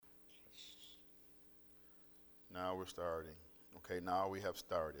Now we're starting. Okay, now we have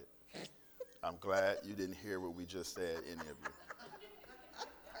started. I'm glad you didn't hear what we just said, any of you.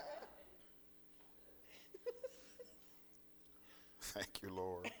 Thank you,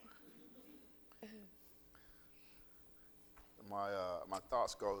 Lord. My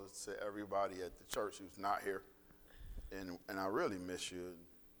thoughts go to everybody at the church who's not here, and I really miss you.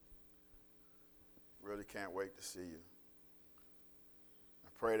 Really can't wait to see you. I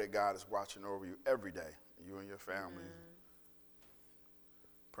pray that God is watching over you every day, you and your families.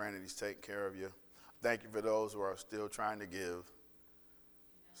 Praying that he's taking care of you. Thank you for those who are still trying to give.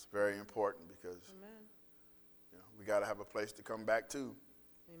 It's very important because we got to have a place to come back to.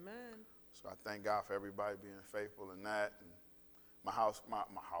 Amen. So I thank God for everybody being faithful in that. And my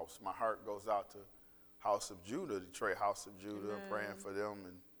heart goes out to House of Judah, Detroit House of Judah. Amen. I'm praying for them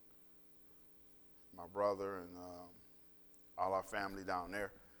and my brother and all our family down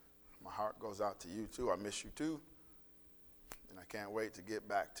there. My heart goes out to you too. I miss you too. And I can't wait to get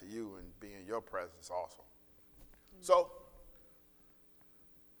back to you and be in your presence also. So,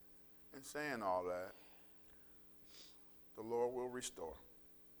 in saying all that, the Lord will restore.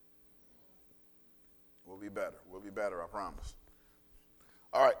 We'll be better. We'll be better, I promise.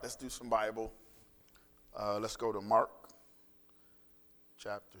 All right, let's do some Bible. Let's go to Mark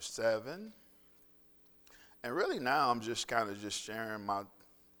chapter 7. And really now I'm just kind of just sharing my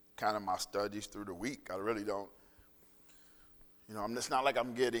studies through the week. I really don't, it's not like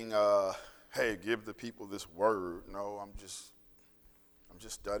I'm getting, hey, give the people this word. No, I'm just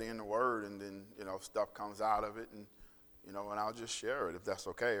studying the word, and then, stuff comes out of it, and, and I'll just share it if that's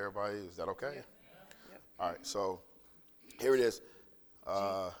okay. Everybody, is that okay? Yeah. All right, so here it is.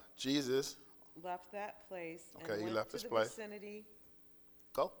 Jesus Left that place Okay, and he went left to this the place. vicinity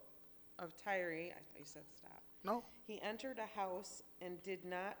Go. of Tyre. I thought you said stop. No. He entered a house and did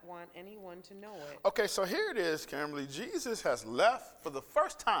not want anyone to know it. Okay, so here it is, Kimberly. Jesus has left, for the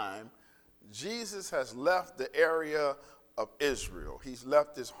first time, Jesus has left the area of Israel. He's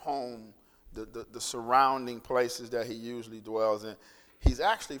left his home, the surrounding places that he usually dwells in. He's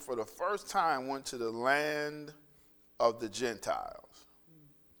actually, for the first time, went to the land of the Gentiles.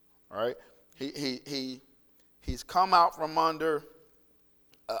 All right? He's come out from under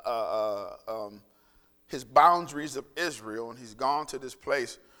his boundaries of Israel, and he's gone to this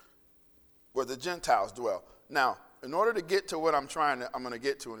place where the Gentiles dwell. Now, in order to get to what I'm going to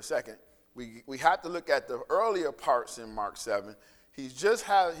get to in a second, we have to look at the earlier parts in Mark 7. He just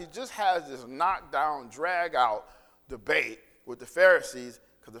has this knockdown, drag out debate with the Pharisees,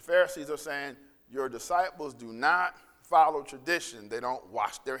 because the Pharisees are saying, your disciples do not follow tradition. They don't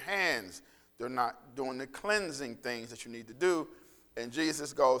wash their hands. They're not doing the cleansing things that you need to do. And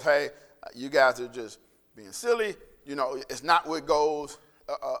Jesus goes, hey, you guys are just being silly. It's not what goes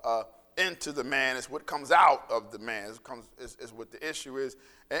into the man. It's what comes out of the man. Is what the issue is.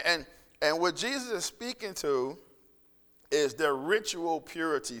 And what Jesus is speaking to is their ritual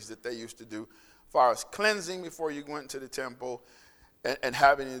purities that they used to do, as far as cleansing before you went to the temple and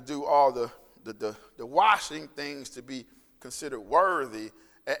having to do all the washing things to be considered worthy.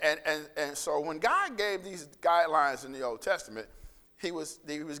 And so when God gave these guidelines in the Old Testament, he was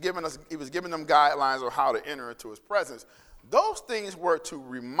giving them guidelines on how to enter into his presence. Those things were to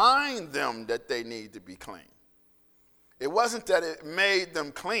remind them that they need to be clean. It wasn't that it made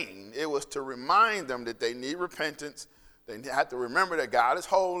them clean. It was to remind them that they need repentance. They had to remember that God is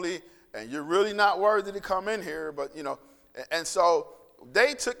holy and you're really not worthy to come in here. But, and so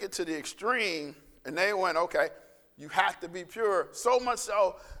they took it to the extreme and they went, okay, you have to be pure. So much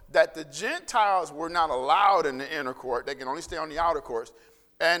so that the Gentiles were not allowed in the inner court. They can only stay on the outer courts.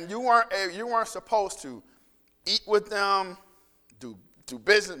 And you weren't supposed to eat with them, do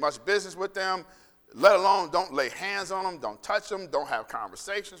much business with them, let alone don't lay hands on them, don't touch them, don't have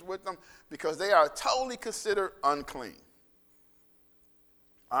conversations with them, because they are totally considered unclean.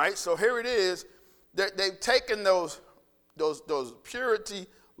 All right, so here it is. They've taken those purity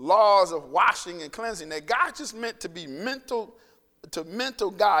laws of washing and cleansing that God just meant to be mental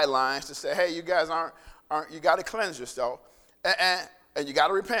guidelines to say, hey, you guys aren't you got to cleanse yourself and you got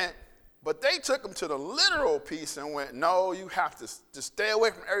to repent. But they took them to the literal piece and went, no, you have to just stay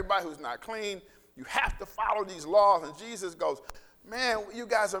away from everybody who's not clean. You have to follow these laws. And Jesus goes, man, you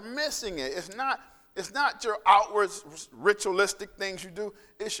guys are missing it. It's not your outward ritualistic things you do.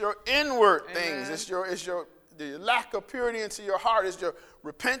 It's your inward things. It's the lack of purity into your heart. It's your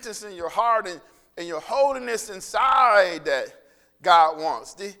repentance in your heart and your holiness inside that God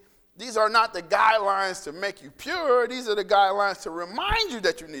wants. These are not the guidelines to make you pure. These are the guidelines to remind you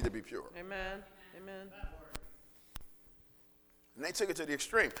that you need to be pure. Amen. Amen. And they took it to the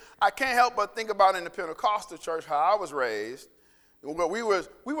extreme. I can't help but think about in the Pentecostal church how I was raised. We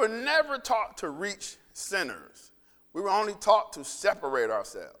were never taught to reach sinners. We were only taught to separate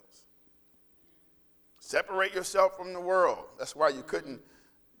ourselves. Separate yourself from the world. That's why you couldn't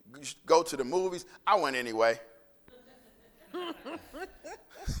go to the movies. I went anyway.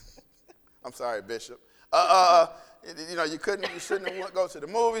 I'm sorry, Bishop. You shouldn't go to the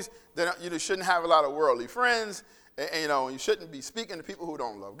movies. Then you shouldn't have a lot of worldly friends. And you shouldn't be speaking to people who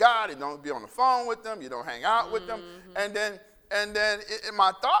don't love God. You don't be on the phone with them. You don't hang out with them. And then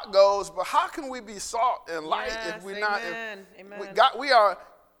my thought goes, but how can we be salt and light if we're not? We are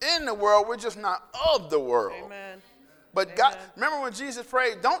in the world. We're just not of the world. Amen. But Amen. God, remember when Jesus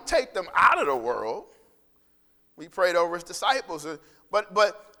prayed, don't take them out of the world. We prayed over his disciples.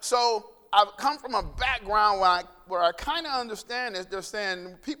 So I've come from a background where I kind of understand this. They're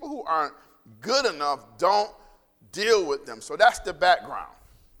saying people who aren't good enough, don't deal with them. So that's the background.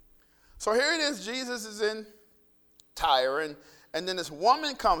 So here it is. Jesus is in Tyre, and then this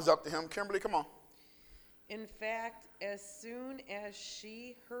woman comes up to him. Kimberly, come on. In fact, as soon as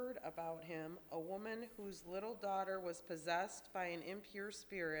she heard about him, a woman whose little daughter was possessed by an impure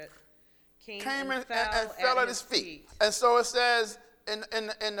spirit came and fell at his feet. And so it says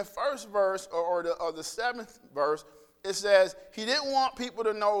in the first verse or the seventh verse, it says he didn't want people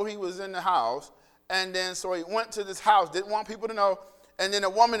to know he was in the house. And then so he went to this house, didn't want people to know. And then a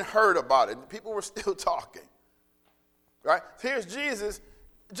woman heard about it. People were still talking. Right? Here's Jesus.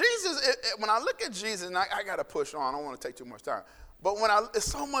 When I look at Jesus, and I got to push on. I don't want to take too much time. But there's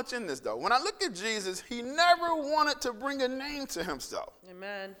so much in this, though. When I look at Jesus, he never wanted to bring a name to himself.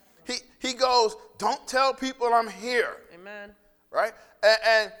 Amen. He goes, don't tell people I'm here. Amen. Right?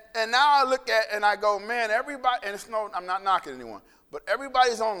 And now I look at and I go, man, everybody, and I'm not knocking anyone, but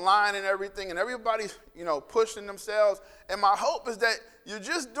everybody's online and everything, and everybody's, pushing themselves. And my hope is that you're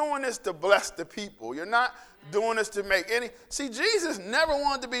just doing this to bless the people. You're not doing this to make any. See, Jesus never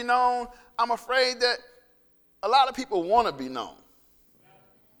wanted to be known. I'm afraid that a lot of people want to be known.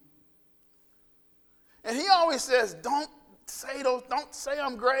 And he always says, don't say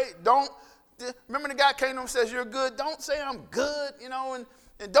I'm great. Remember the guy came to him and says, you're good. Don't say I'm good,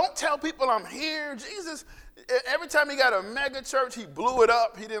 and don't tell people I'm here. Jesus, every time he got a mega church, he blew it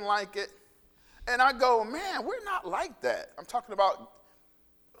up. He didn't like it. And I go, man, we're not like that. I'm talking about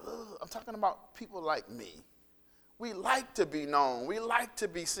people like me. We like to be known. We like to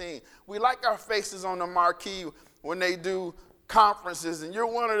be seen. We like our faces on the marquee when they do conferences, and you're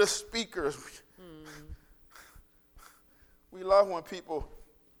one of the speakers. We love when people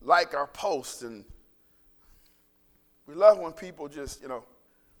like our posts, and we love when people just,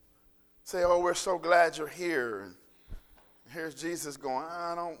 say, oh, we're so glad you're here. And here's Jesus going,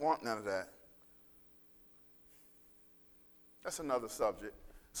 I don't want none of that. That's another subject.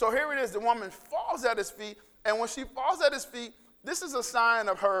 So here it is. The woman falls at his feet. And when she falls at his feet, this is a sign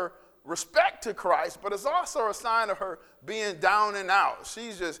of her respect to Christ, but it's also a sign of her being down and out.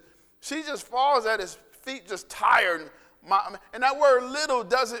 She just falls at his feet, just tired. And that word little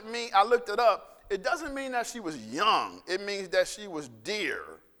doesn't mean, I looked it up, it doesn't mean that she was young. It means that she was dear.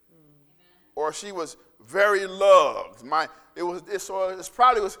 Or she was very loved. It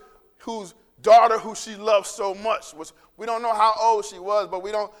probably was whose daughter who she loved so much. We don't know how old she was, but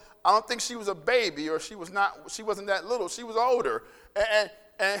I don't think she was a baby, or she wasn't that little. She was older.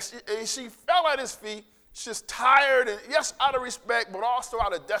 And she fell at his feet, just tired, and yes, out of respect, but also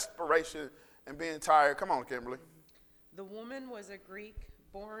out of desperation and being tired. Come on, Kimberly. The woman was a Greek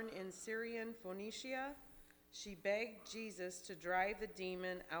born in Syrian Phoenicia. She begged Jesus to drive the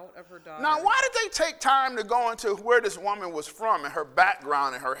demon out of her daughter. Now, why did they take time to go into where this woman was from and her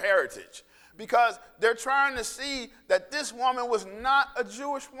background and her heritage? Because they're trying to see that this woman was not a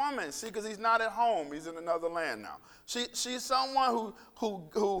Jewish woman. See, because he's not at home. He's in another land now. She's someone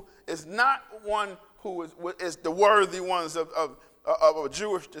who is not one who is the worthy ones of a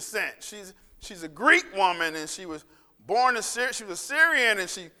Jewish descent. She's a Greek woman, and she was born in Syria. She was a Syrian, and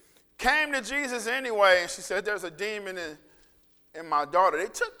she came to Jesus anyway, and she said, there's a demon in my daughter. They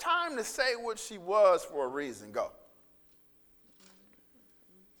took time to say what she was for a reason. Go.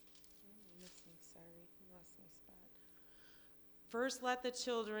 First, let the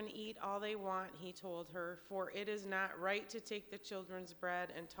children eat all they want, he told her, for it is not right to take the children's bread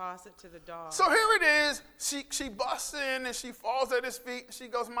and toss it to the dogs. So here it is. She busts in and she falls at his feet. She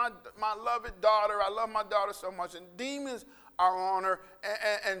goes, my beloved daughter, I love my daughter so much. And demons are on her.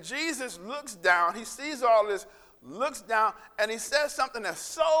 And Jesus looks down. He sees all this, looks down, and he says something that's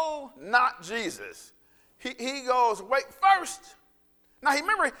so not Jesus. He goes, wait, first. Now,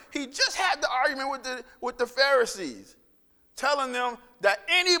 remember, he just had the argument with the Pharisees. telling them that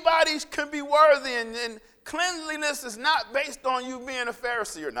anybody can be worthy, and cleanliness is not based on you being a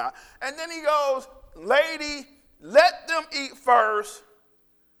Pharisee or not. And then he goes, lady, let them eat first.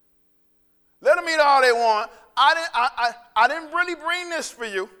 Let them eat all they want. I didn't really bring this for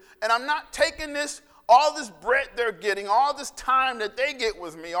you, and I'm not taking all this bread they're getting, all this time that they get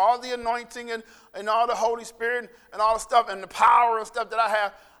with me, all the anointing and all the Holy Spirit and all the stuff and the power and stuff that I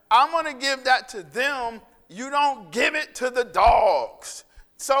have. I'm going to give that to them. You don't give it to the dogs.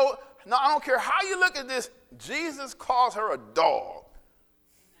 So, no, I don't care how you look at this, Jesus calls her a dog.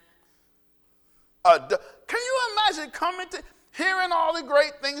 Can you imagine coming to hearing all the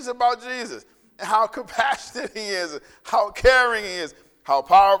great things about Jesus and how compassionate he is, how caring he is, how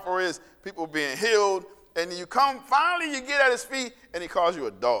powerful he is, people being healed, and you finally you get at his feet and he calls you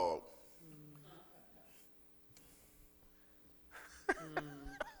a dog.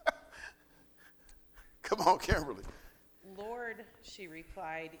 Come on, Kimberly. Lord, she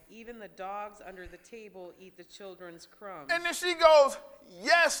replied, even the dogs under the table eat the children's crumbs. And then she goes,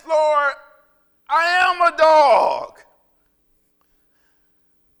 yes, Lord, I am a dog.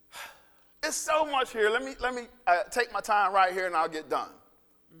 It's so much here. Let me take my time right here and I'll get done.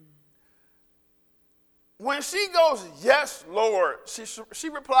 When she goes, yes, Lord, she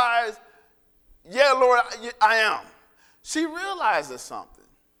replies, yeah, Lord, I am. She realizes something.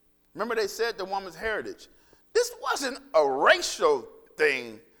 Remember they said the woman's heritage. This wasn't a racial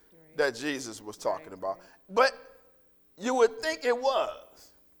thing that Jesus was talking about, but you would think it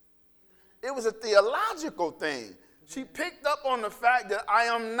was. It was a theological thing. She picked up on the fact that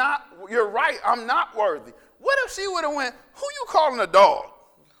you're right, I'm not worthy. What if she would have went, who you calling a dog?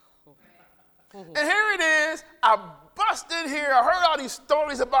 And here it is, I busted here, I heard all these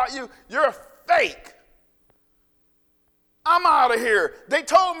stories about you, you're fake. I'm out of here. They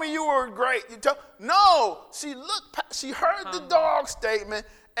told me you were great. No, she heard the dog statement,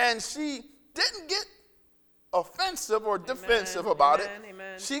 and she didn't get offensive or defensive about it.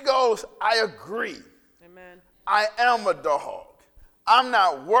 Amen. She goes, I agree. Amen. I am a dog. I'm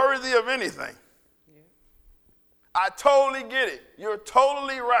not worthy of anything. Yeah. I totally get it. You're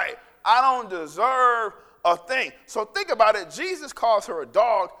totally right. I don't deserve a thing. So think about it. Jesus calls her a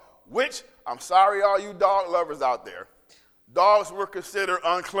dog, which, I'm sorry, all you dog lovers out there. Dogs were considered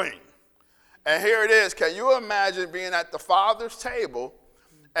unclean. And here it is. Can you imagine being at the father's table,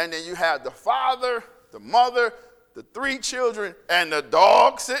 and then you have the father, the mother, the 3 children, and the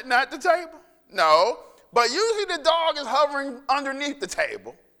dog sitting at the table? No. But usually the dog is hovering underneath the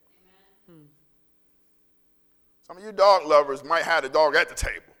table. Some of you dog lovers might have the dog at the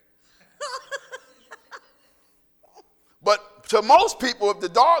table. But to most people, if the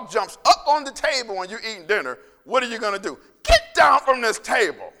dog jumps up on the table when you're eating dinner, what are you going to do? Get down from this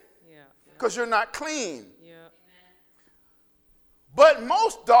table. Because you're not clean. Yeah. But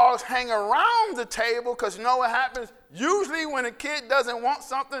most dogs hang around the table because you know what happens? Usually when a kid doesn't want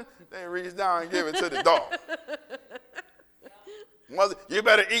something, they reach down and give it to the dog. Mother, you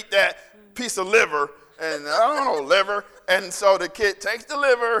better eat that piece of liver. And I don't know, liver. And so the kid takes the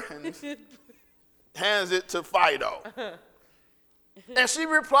liver and hands it to Fido. And she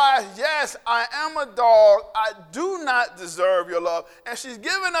replies, yes, I am a dog. I do not deserve your love. And she's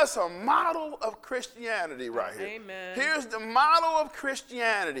giving us a model of Christianity right here. Amen. Here's the model of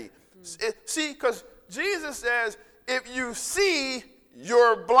Christianity. See, because Jesus says, if you see,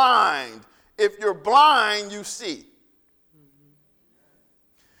 you're blind. If you're blind, you see.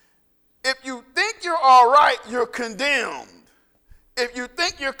 If you think you're all right, you're condemned. If you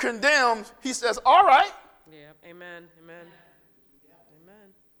think you're condemned, he says, all right. Yeah, amen, amen.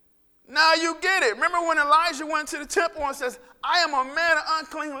 Now you get it. Remember when Elijah went to the temple and says, I am a man of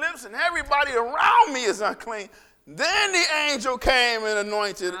unclean lips and everybody around me is unclean. Then the angel came and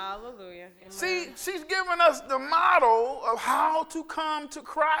anointed. Hallelujah. Amen. See, she's giving us the model of how to come to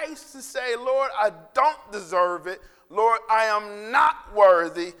Christ to say, Lord, I don't deserve it. Lord, I am not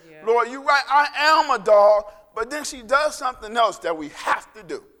worthy. Yeah. Lord, you're right, I am a dog. But then she does something else that we have to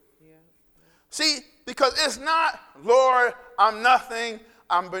do. Yeah. See, because it's not, Lord, I'm nothing.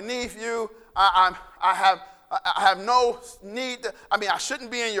 I'm beneath you. I have no need. I shouldn't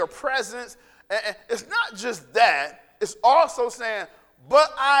be in your presence. And it's not just that. It's also saying,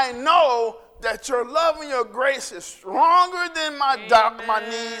 but I know that your love and your grace is stronger than my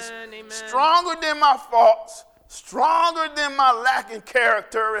needs, Amen. Stronger than my faults, stronger than my lack in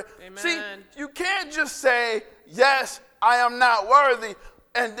character. Amen. See, you can't just say, yes, I am not worthy,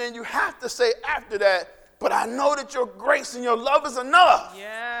 and then you have to say after that, but I know that your grace and your love is enough.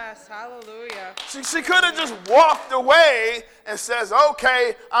 Yes. Yes, hallelujah. She could have just walked away and says,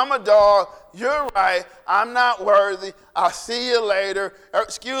 okay, I'm a dog. You're right. I'm not worthy. I'll see you later.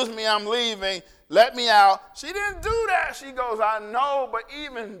 Excuse me, I'm leaving. Let me out. She didn't do that. She goes, I know, but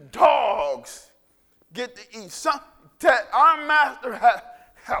even dogs get to eat something that our master had.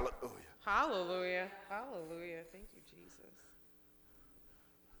 Hallelujah. Hallelujah. Hallelujah. Thank you, Jesus.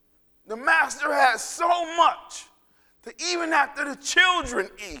 The master has so much that even after the children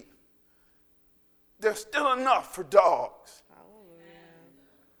eat, there's still enough for dogs. Hallelujah.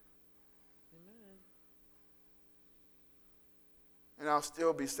 Amen. And I'll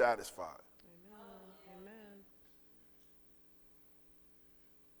still be satisfied. Amen. Amen.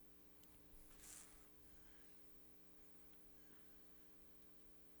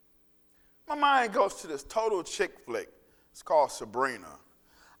 My mind goes to this total chick flick. It's called Sabrina.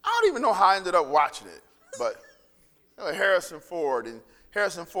 I don't even know how I ended up watching it, but Harrison Ford, and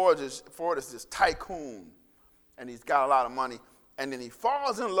Harrison Ford is this tycoon, and he's got a lot of money, and then he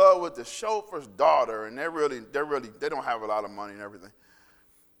falls in love with the chauffeur's daughter, and they don't have a lot of money and everything,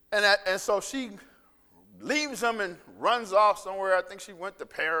 and so she leaves him and runs off somewhere. I think she went to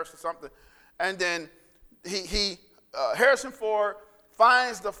Paris or something, and then Harrison Ford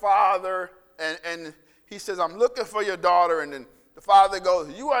finds the father, and he says, I'm looking for your daughter, and then the father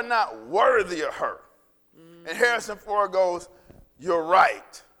goes, you are not worthy of her. And Harrison Ford goes, you're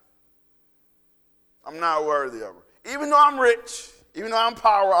right. I'm not worthy of her. Even though I'm rich, even though I'm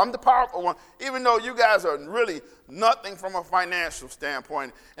the powerful one, even though you guys are really nothing from a financial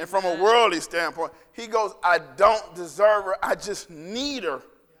standpoint and from a worldly standpoint, he goes, I don't deserve her. I just need her.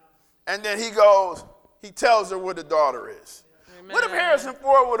 And then he tells her where the daughter is. Amen. What if Harrison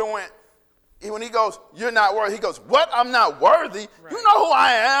Ford would have went, when he goes, you're not worthy, he goes, what? I'm not worthy? Right. You know who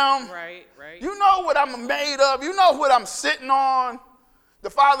I am. Right. You know what I'm made of. You know what I'm sitting on. The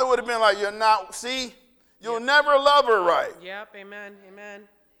father would have been like, you're not, see, you'll never love her right. Yep, amen, amen.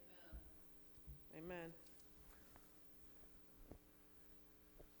 Amen.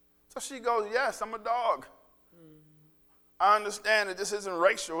 So she goes, yes, I'm a dog. I understand that this isn't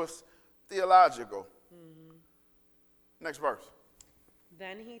racial, it's theological. Next verse.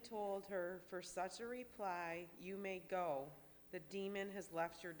 Then he told her, for such a reply, you may go. The demon has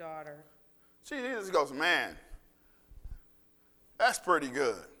left your daughter. Jesus goes, man, that's pretty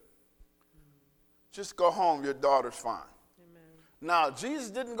good. Just go home, your daughter's fine. Amen. Now,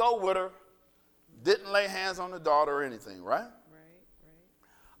 Jesus didn't go with her, didn't lay hands on the daughter or anything, right? Right.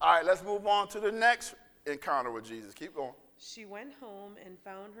 All right, let's move on to the next encounter with Jesus. Keep going. She went home and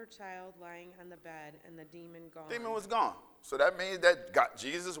found her child lying on the bed and the demon gone. The demon was gone. So that means that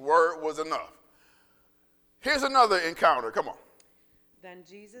Jesus' word was enough. Here's another encounter. Come on. Then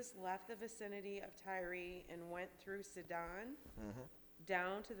Jesus left the vicinity of Tyre and went through Sidon,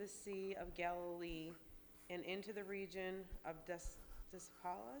 down to the Sea of Galilee, and into the region of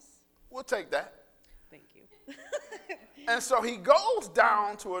Decapolis. We'll take that. Thank you. And so he goes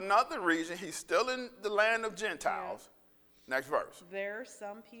down to another region. He's still in the land of Gentiles. Yeah. Next verse. There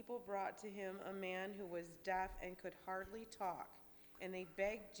some people brought to him a man who was deaf and could hardly talk. And they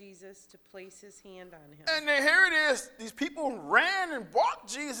begged Jesus to place his hand on him. And then here it is. These people ran and brought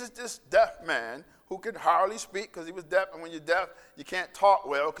Jesus this deaf man who could hardly speak because he was deaf. And when you're deaf, you can't talk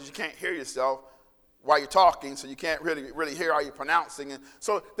well because you can't hear yourself while you're talking. So you can't really hear how you're pronouncing it.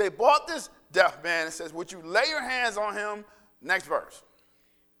 So they brought this deaf man and says, would you lay your hands on him? Next verse.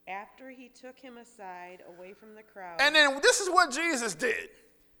 After he took him aside away from the crowd. And then this is what Jesus did.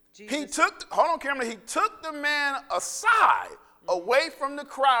 He took the man aside away from the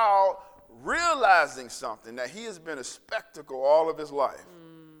crowd, realizing something, that he has been a spectacle all of his life.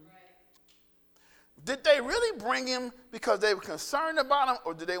 Did they really bring him because they were concerned about him,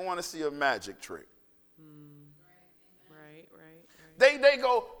 or did they want to see a magic trick?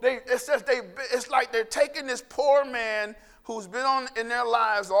 It's like they're taking this poor man who's been in their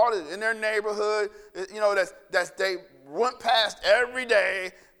lives, in their neighborhood, that they went past every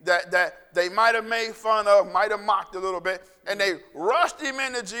day, that they might have made fun of, might have mocked a little bit, and they rushed him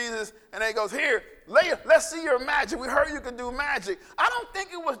into Jesus, and they goes, here, let's see your magic. We heard you could do magic. I don't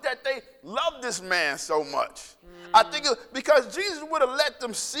think it was that they loved this man so much. I think because Jesus would have let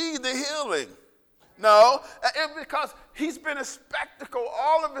them see the healing. No, it's because he's been a spectacle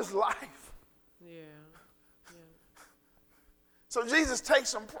all of his life. Yeah. So Jesus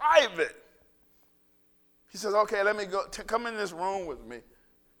takes him private. He says, okay, let me go, come in this room with me.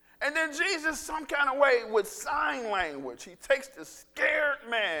 And then Jesus, some kind of way, with sign language, he takes this scared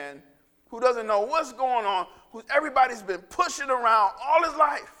man who doesn't know what's going on, who everybody's been pushing around all his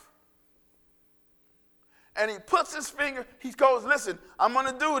life. And he puts his finger, he goes, listen, I'm going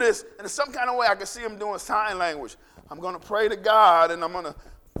to do this. And in some kind of way, I can see him doing sign language. I'm going to pray to God, and I'm going to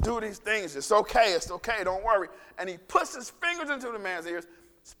do these things. It's okay, don't worry. And he puts his fingers into the man's ears,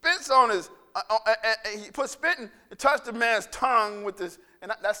 spits on his, and he puts spit and touched the man's tongue with this.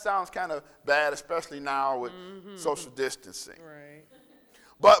 And that sounds kind of bad, especially now with social distancing. Right.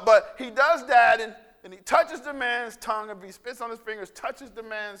 But he does that, and he touches the man's tongue, and he spits on his fingers, touches the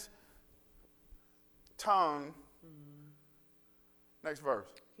man's tongue. Next verse.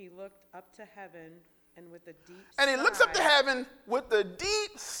 He looked up to heaven, and with a deep And he sigh, looks up to heaven with a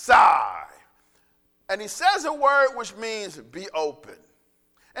deep sigh. And he says a word which means be open.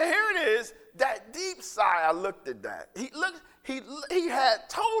 And here it is, that deep sigh, I looked at that. He had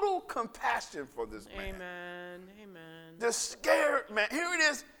total compassion for this man. Amen. Amen. The scared man. Here it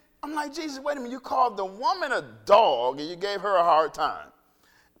is. I'm like, Jesus, wait a minute. You called the woman a dog and you gave her a hard time.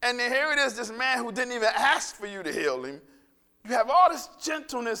 And then here it is, this man who didn't even ask for you to heal him. You have all this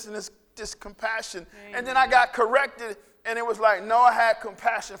gentleness and this compassion. Amen. And then I got corrected, and it was like, no, I had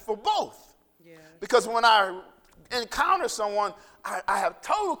compassion for both. Yes. Because when I encounter someone, I have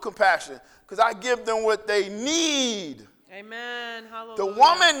total compassion because I give them what they need. Amen. Hallelujah. The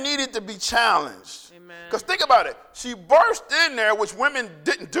woman needed to be challenged. Amen. Because think about it. She burst in there, which women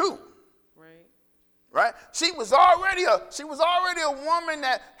didn't do. Right? She was already a woman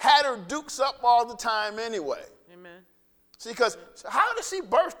that had her dukes up all the time anyway. Amen. See, because how did she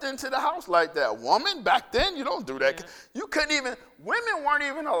burst into the house like that? Woman, back then, you don't do that. Yeah. You couldn't even, women weren't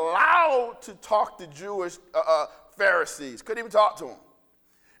even allowed to talk to Jewish Pharisees. Couldn't even talk to them.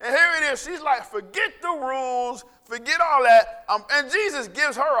 And here it is. She's like, forget the rules, forget all that. And Jesus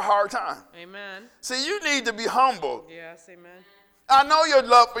gives her a hard time. Amen. See, you need to be humble. Yes, amen. I know your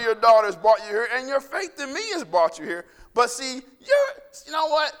love for your daughter has brought you here, and your faith in me has brought you here. But see, you know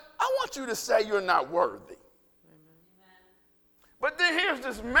what? I want you to say you're not worthy. Amen. But then here's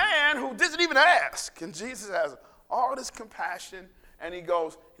this man who doesn't even ask. And Jesus has all this compassion, and he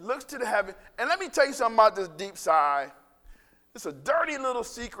looks to the heaven. And let me tell you something about this deep sigh. It's a dirty little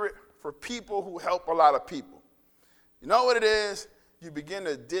secret for people who help a lot of people. You know what it is? You begin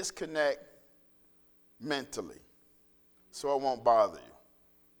to disconnect mentally, so it won't bother you.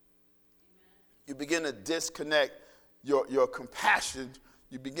 You begin to disconnect your compassion.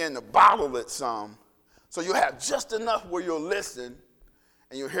 You begin to bottle it some. So you have just enough where you'll listen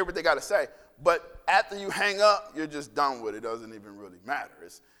and you'll hear what they got to say. But after you hang up, you're just done with it. It doesn't even really matter.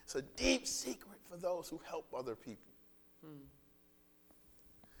 It's a deep secret for those who help other people.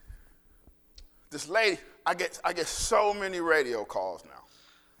 This lady, I get so many radio calls now.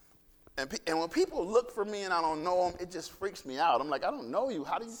 And when people look for me and I don't know them, it just freaks me out. I'm like, I don't know you.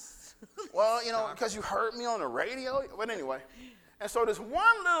 How do you? Well, because you heard me on the radio. But anyway. And so this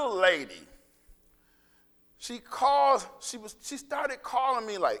one little lady, she started calling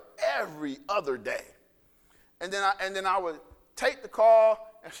me like every other day. And then I would take the call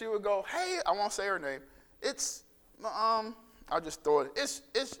and she would go, hey, I won't say her name. It's, I'll just throw it.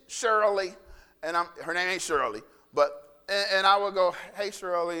 It's Shirley. And her name ain't Shirley. And I would go, hey,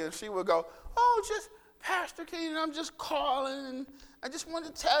 Shirley. And she would go, oh, just Pastor Keenan, I'm just calling. And I just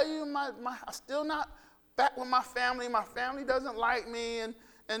wanted to tell you I'm still not back with my family. My family doesn't like me. And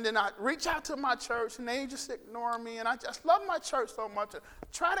then I reach out to my church, and they just ignore me. And I just love my church so much. I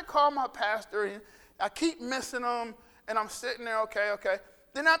try to call my pastor, and I keep missing him. And I'm sitting there, okay.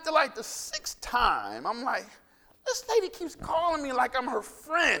 Then after like the sixth time, I'm like, this lady keeps calling me like I'm her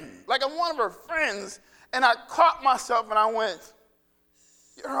friend, like I'm one of her friends. And I caught myself and I went,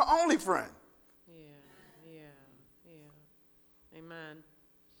 you're her only friend. Yeah. Amen.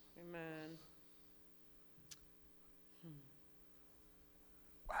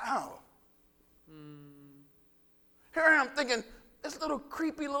 Wow. Here I am thinking, this little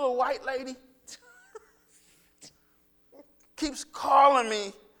creepy little white lady keeps calling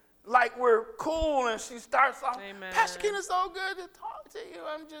me like we're cool, and she starts off, Pastor Keenan, it's so good to talk to you.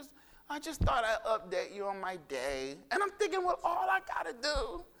 I just thought I'd update you on my day. And I'm thinking, well, all I got to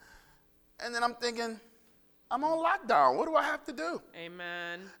do. And then I'm thinking, I'm on lockdown. What do I have to do?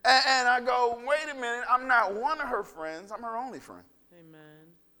 Amen. And I go, wait a minute. I'm not one of her friends. I'm her only friend. Amen.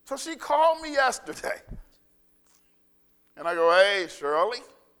 So she called me yesterday. And I go, hey, Shirley.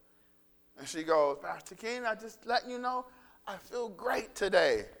 And she goes, Pastor Keenan, I just letting you know, I feel great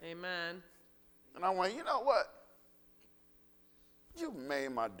today. Amen. And I went, you know what? You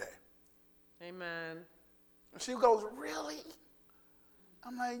made my day. Amen. And she goes, really?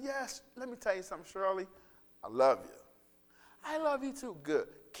 I'm like, yes. Let me tell you something, Shirley. I love you. I love you too. Good.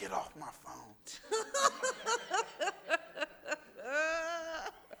 Get off my phone.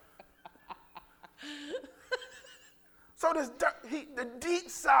 Notice the deep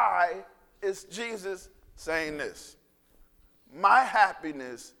sigh is Jesus saying this. My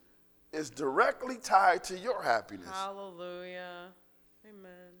happiness is directly tied to your happiness. Hallelujah.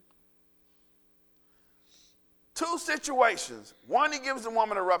 Amen. Two situations. One, he gives the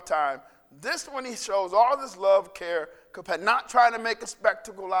woman a rough time. This one, he shows all this love, care, compassion, not trying to make a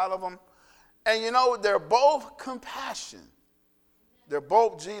spectacle out of them. And you know, they're both compassion. They're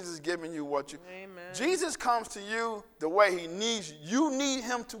both Jesus giving you what you... Amen. Jesus comes to you the way he needs you. You need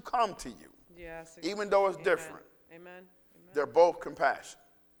him to come to you. Yes. Even though it's Amen. different. Amen. They're both compassion.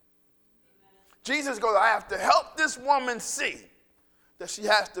 Amen. Jesus goes, I have to help this woman see that she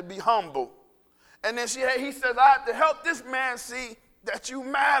has to be humble. And then he says, I have to help this man see that you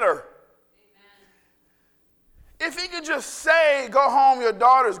matter. Amen. If he could just say, go home, your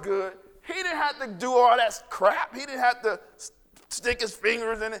daughter's good, he didn't have to do all that crap. He didn't have to stick his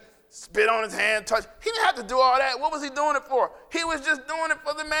fingers in it, spit on his hand, touch. He didn't have to do all that. What was he doing it for? He was just doing it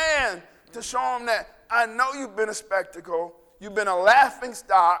for the man to show him that I know you've been a spectacle. You've been a laughing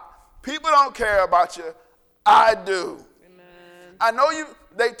stock. People don't care about you. I do. Amen. I know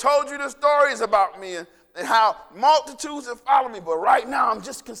they told you the stories about me and how multitudes have followed me, but right now I'm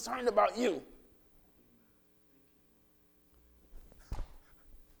just concerned about you.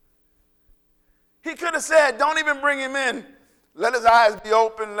 He could have said, don't even bring him in. Let his eyes be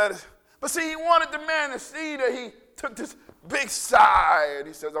open. But see, he wanted the man to see that he took this big sigh and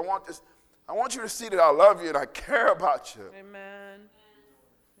he says, I want you to see that I love you and I care about you. Amen.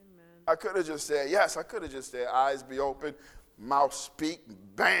 I could have just said, yes, I could have just said, eyes be open, mouth speak,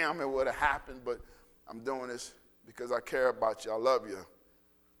 bam, it would have happened, but I'm doing this because I care about you. I love you.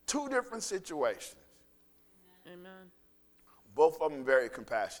 Two different situations. Amen. Both of them very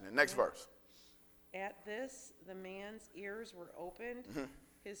compassionate. Next verse. At this, the man's ears were opened,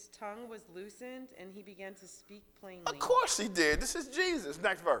 his tongue was loosened, and he began to speak plainly. Of course he did. This is Jesus.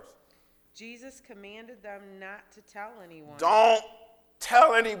 Next verse. Jesus commanded them not to tell anyone. Don't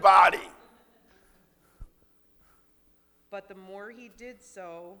tell anybody. But the more he did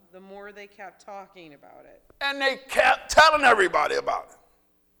so, the more they kept talking about it. And they kept telling everybody about it.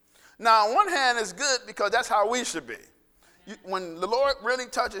 Now, on one hand, it's good because that's how we should be. When the Lord really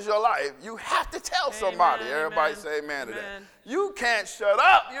touches your life, you have to tell somebody. Amen, Everybody amen, say amen to that. amen. You can't shut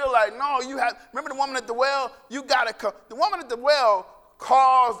up. You're like, no, you have. Remember the woman at the well? You got to come. The woman at the well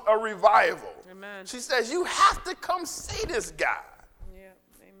caused a revival. Amen. She says, you have to come see this guy. Yeah,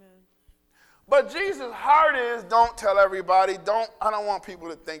 amen. But Jesus' heart is, don't tell everybody. I don't want people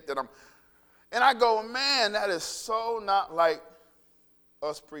to think that I'm. And I go, man, that is so not like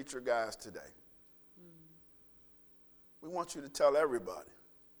us preacher guys today. We want you to tell everybody.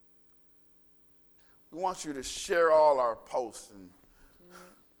 We want you to share all our posts. And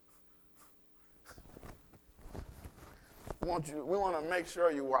we want to make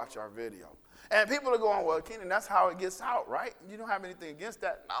sure you watch our video. And people are going, well, Keenan, that's how it gets out, right? You don't have anything against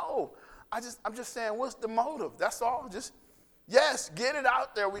that? No. I'm just saying, what's the motive? That's all. Just, yes, get it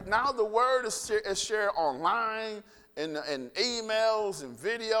out there. Now the word is shared online. And emails and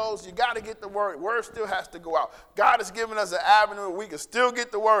videos, you got to get the word. Word still has to go out. God has given us an avenue where we can still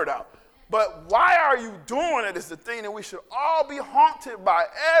get the word out. But why are you doing it is the thing that we should all be haunted by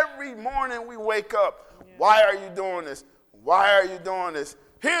every morning we wake up. Yeah. Why are you doing this? Why are you doing this?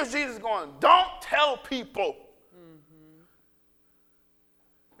 Here's Jesus going, don't tell people. Mm-hmm.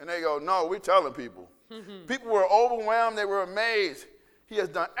 And they go, no, we're telling people. People were overwhelmed. They were amazed. He has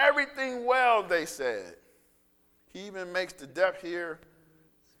done everything well, they said. He even makes the deaf hear,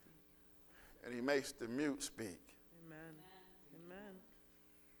 and he makes the mute speak. Amen. Amen.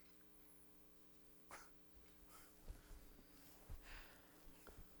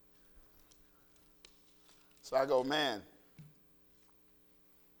 So I go, man.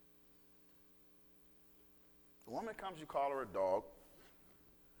 The woman comes, you call her a dog,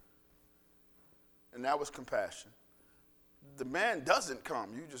 and that was compassion. The man doesn't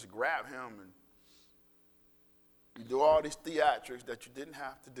come. You just grab him and you do all these theatrics that you didn't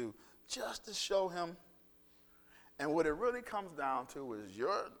have to do just to show him. And what it really comes down to is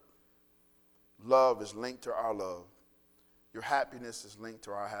your love is linked to our love. Your happiness is linked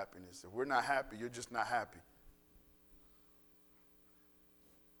to our happiness. If we're not happy, you're just not happy.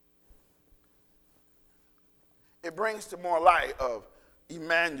 It brings to more light of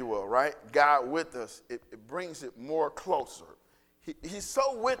Emmanuel, right? God with us. It brings it more closer. He's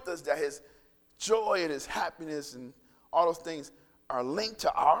so with us that his joy and his happiness and all those things are linked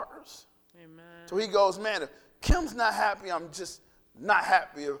to ours. Amen. So he goes, man, if Kim's not happy, I'm just not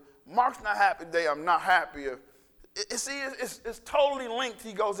happy. If Mark's not happy today, I'm not happy. It's totally linked.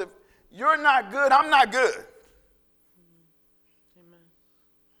 He goes, if you're not good, I'm not good.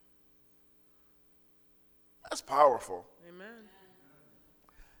 That's powerful. Amen.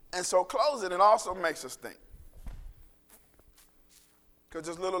 And so closing, it also makes us think. Because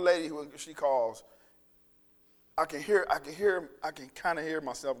this little lady who she calls, I can kind of hear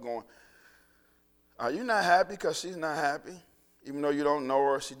myself going, are you not happy because she's not happy? Even though you don't know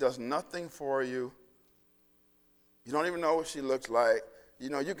her, she does nothing for you. You don't even know what she looks like. You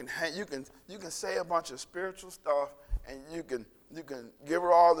know, you can say a bunch of spiritual stuff, and you can give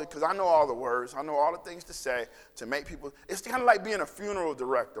her all because I know all the words. I know all the things to say to make people. It's kind of like being a funeral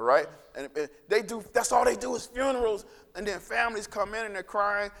director, right? And that's all they do is funerals. And then families come in and they're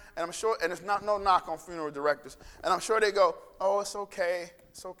crying. And I'm sure, and it's not no knock on funeral directors. And I'm sure they go, oh, it's okay.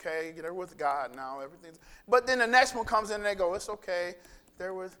 It's okay. They're with God now. Everything's. But then the next one comes in and they go, it's okay.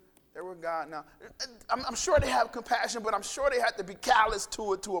 They're with God now. I'm sure they have compassion, but I'm sure they have to be callous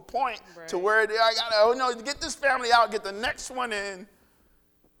to it to a point to where get this family out, get the next one in.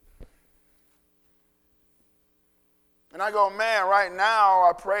 And I go, man, right now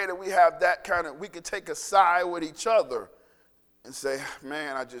I pray that we have that we can take a side with each other and say,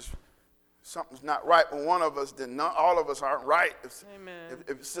 man, something's not right with one of us, then all of us aren't right.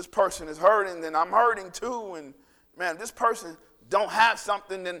 If this person is hurting, then I'm hurting too. And man, if this person don't have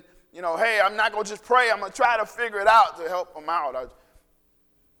something, then hey, I'm not going to just pray. I'm going to try to figure it out to help them out.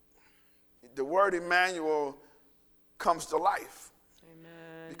 The word Emmanuel comes to life.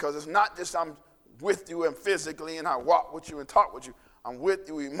 Amen. Because it's not just I'm with you and physically and I walk with you and talk with you. I'm with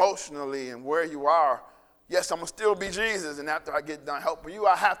you emotionally and where you are. Yes, I'm going to still be Jesus, and after I get done helping you,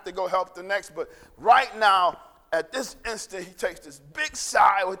 I have to go help the next. But right now, at this instant, he takes this big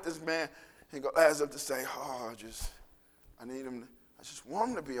sigh with this man and as if to say, I need him I just want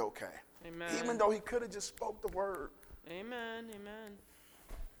him to be okay. Amen. Even though he could have just spoke the word. Amen. Amen.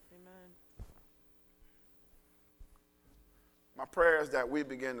 Amen. My prayer is that we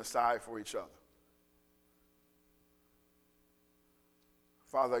begin to side for each other.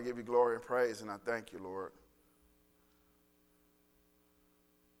 Father, I give you glory and praise, and I thank you, Lord.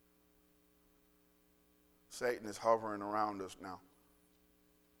 Satan is hovering around us now,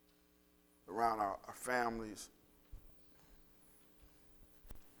 around our families,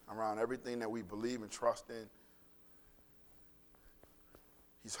 around everything that we believe and trust in.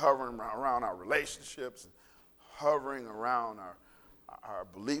 He's hovering around our relationships, and hovering around our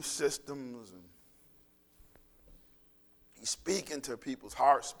belief systems. And he's speaking to people's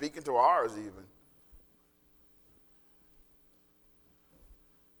hearts, speaking to ours even.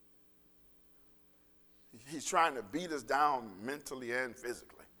 He's trying to beat us down mentally and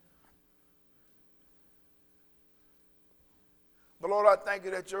physically. But Lord, I thank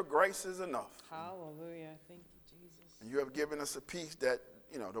you that your grace is enough. Hallelujah. Thank you, Jesus. And you have given us a peace that,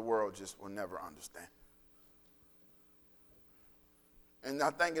 the world just will never understand. And I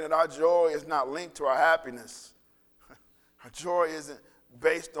thank you that our joy is not linked to our happiness. Our joy isn't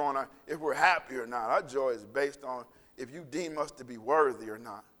based on if we're happy or not. Our joy is based on if you deem us to be worthy or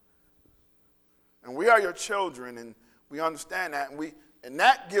not. And we are your children, and we understand that. And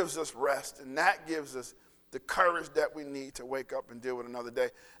that gives us rest, and that gives us the courage that we need to wake up and deal with another day.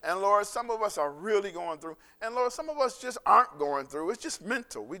 And Lord, some of us are really going through. And Lord, some of us just aren't going through. It's just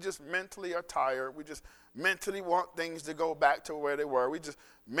mental. We just mentally are tired. We just mentally want things to go back to where they were. We just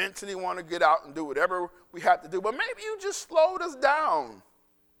mentally want to get out and do whatever we have to do. But maybe you just slowed us down. Amen.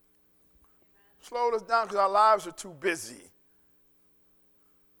 Slowed us down because our lives are too busy.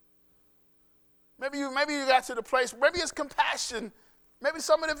 Maybe you got to the place, maybe it's compassion. Maybe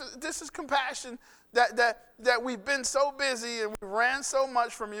this is compassion that we've been so busy and we ran so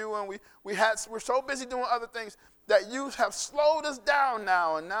much from you and we're so busy doing other things that you have slowed us down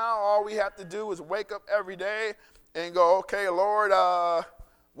now. And now all we have to do is wake up every day and go, okay, Lord,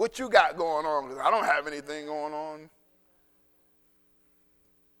 what you got going on? Because I don't have anything going on.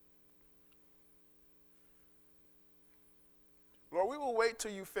 Lord, we will wait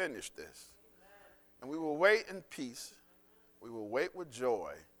till you finish this. And we will wait in peace. We will wait with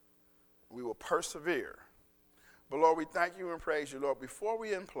joy. We will persevere. But Lord, we thank you and praise you, Lord, before we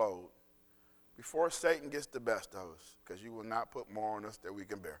implode, before Satan gets the best of us, because you will not put more on us than we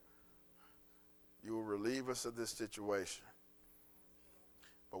can bear. You will relieve us of this situation.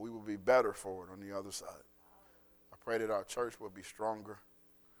 But we will be better for it on the other side. I pray that our church will be stronger.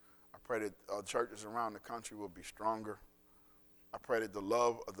 I pray that churches around the country will be stronger. I pray that the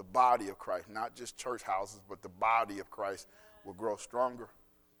love of the body of Christ, not just church houses, but the body of Christ will grow stronger.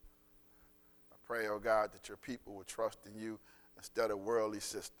 I pray, oh God, that your people will trust in you instead of worldly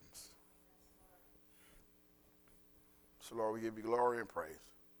systems. So, Lord, we give you glory and praise.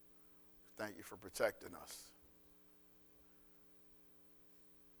 Thank you for protecting us.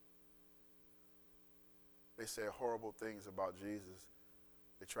 They said horrible things about Jesus.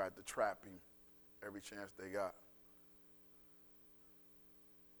 They tried to trap him every chance they got.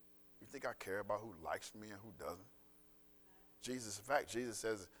 You think I care about who likes me and who doesn't? Jesus, in fact, Jesus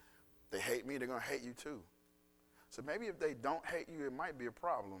says, they hate me, they're going to hate you too. So maybe if they don't hate you, it might be a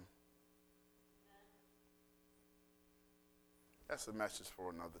problem. That's a message for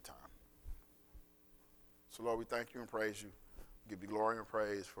another time. So, Lord, we thank you and praise you. Give you glory and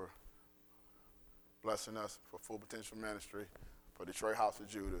praise for blessing us for Full Potential Ministry, for Detroit House of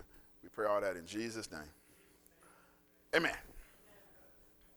Judah. We pray all that in Jesus' name. Amen.